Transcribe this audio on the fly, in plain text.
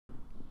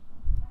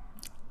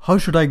How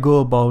should I go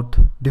about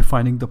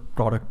defining the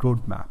product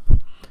roadmap?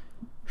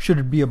 Should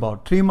it be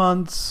about 3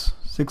 months,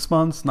 6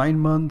 months, 9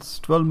 months,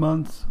 12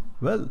 months?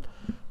 Well,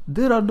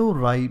 there are no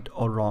right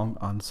or wrong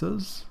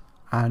answers,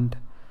 and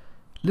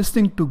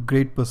listening to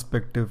great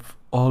perspective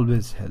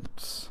always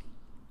helps.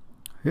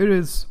 Here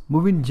is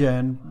Movin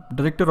Jain,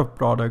 Director of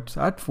Products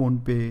at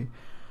Phonepe,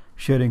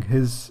 sharing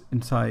his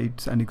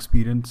insights and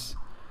experience.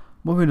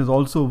 Movin has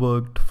also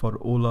worked for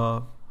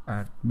Ola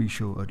and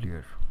Misho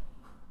earlier.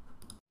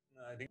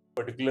 I think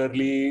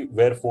particularly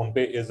where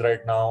Phonepe is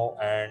right now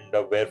and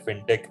where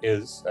fintech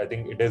is, I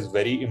think it is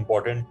very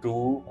important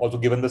to also,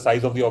 given the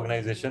size of the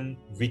organization,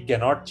 we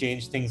cannot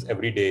change things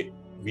every day.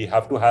 We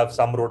have to have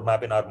some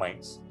roadmap in our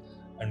minds,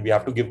 and we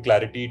have to give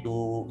clarity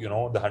to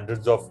the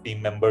hundreds of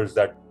team members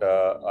that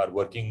are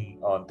working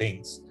on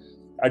things.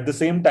 At the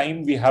same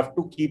time, we have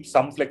to keep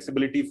some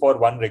flexibility for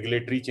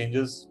regulatory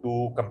changes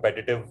to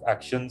competitive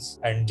actions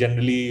and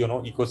generally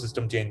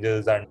ecosystem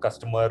changes and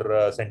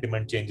customer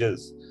sentiment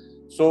changes.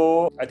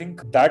 So I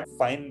think that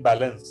fine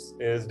balance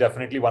is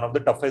definitely one of the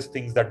toughest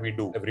things that we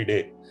do every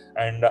day.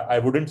 And I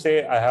wouldn't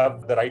say I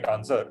have the right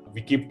answer.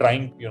 We keep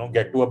trying,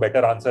 get to a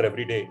better answer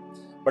every day.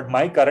 But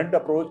my current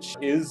approach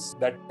is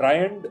that try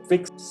and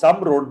fix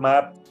some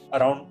roadmap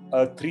around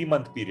a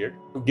 3-month period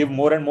to give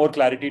more and more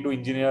clarity to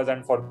engineers,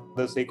 and for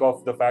the sake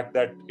of the fact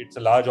that it's a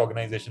large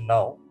organization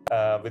now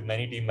with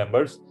many team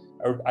members,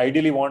 I would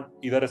ideally want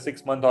either a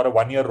 6-month or a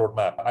 1-year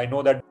roadmap. I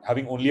know that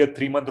having only a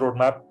 3-month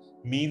roadmap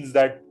means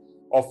that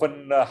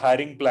often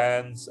hiring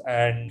plans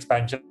and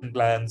expansion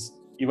plans,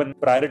 even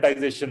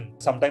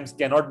prioritization, sometimes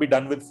cannot be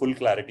done with full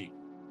clarity.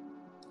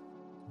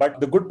 But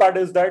the good part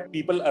is that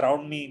people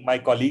around me, my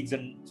colleagues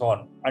and so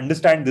on,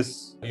 understand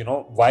this,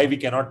 why we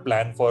cannot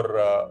plan for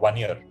 1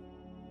 year,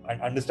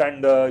 and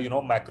understand the,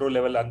 macro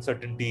level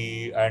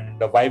uncertainty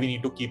and why we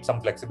need to keep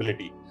some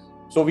flexibility.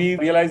 So we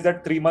realize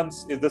that 3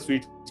 months is the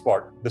sweet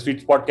spot. The sweet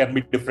spot can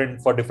be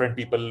different for different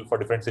people, for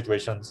different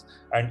situations.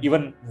 And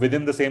even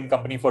within the same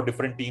company for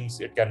different teams,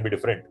 it can be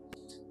different.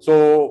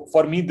 So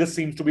for me, this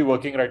seems to be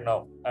working right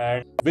now.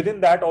 And within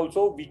that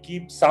also, we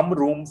keep some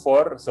room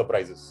for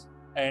surprises.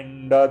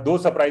 And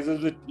those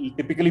surprises will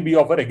typically be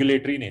of a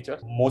regulatory nature.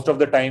 Most of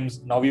the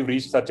times now we've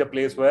reached such a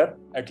place where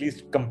at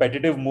least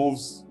competitive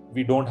moves,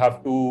 we don't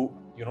have to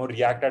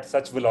react at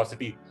such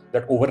velocity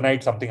that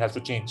overnight something has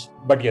to change.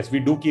 But yes, we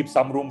do keep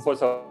some room for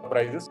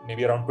surprises,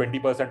 maybe around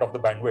 20% of the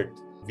bandwidth.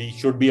 We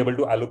should be able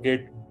to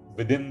allocate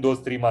within those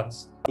 3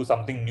 months to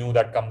something new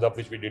that comes up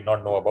which we did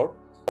not know about.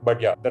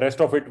 But yeah, the rest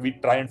of it we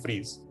try and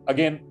freeze.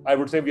 Again, I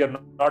would say we are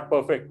not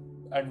perfect,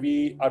 and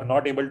we are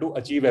not able to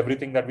achieve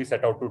everything that we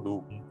set out to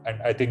do.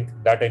 And I think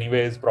that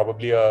anyway is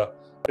probably a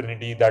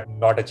trinity that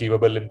not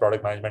achievable in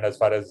product management as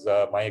far as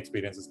my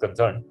experience is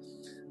concerned.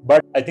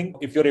 But I think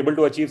if you're able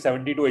to achieve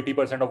 70 to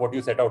 80% of what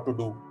you set out to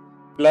do,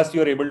 plus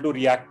you're able to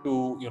react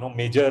to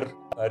major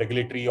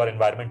regulatory or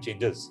environment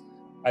changes,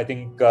 I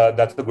think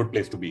that's a good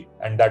place to be.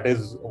 And that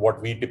is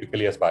what we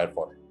typically aspire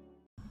for.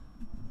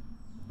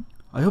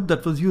 I hope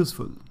that was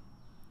useful.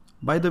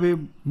 By the way,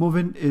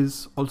 Movin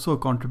is also a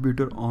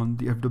contributor on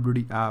the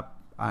FWD app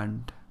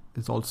and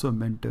is also a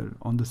mentor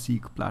on the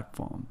Seek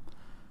platform.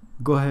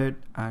 Go ahead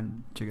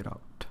and check it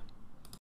out.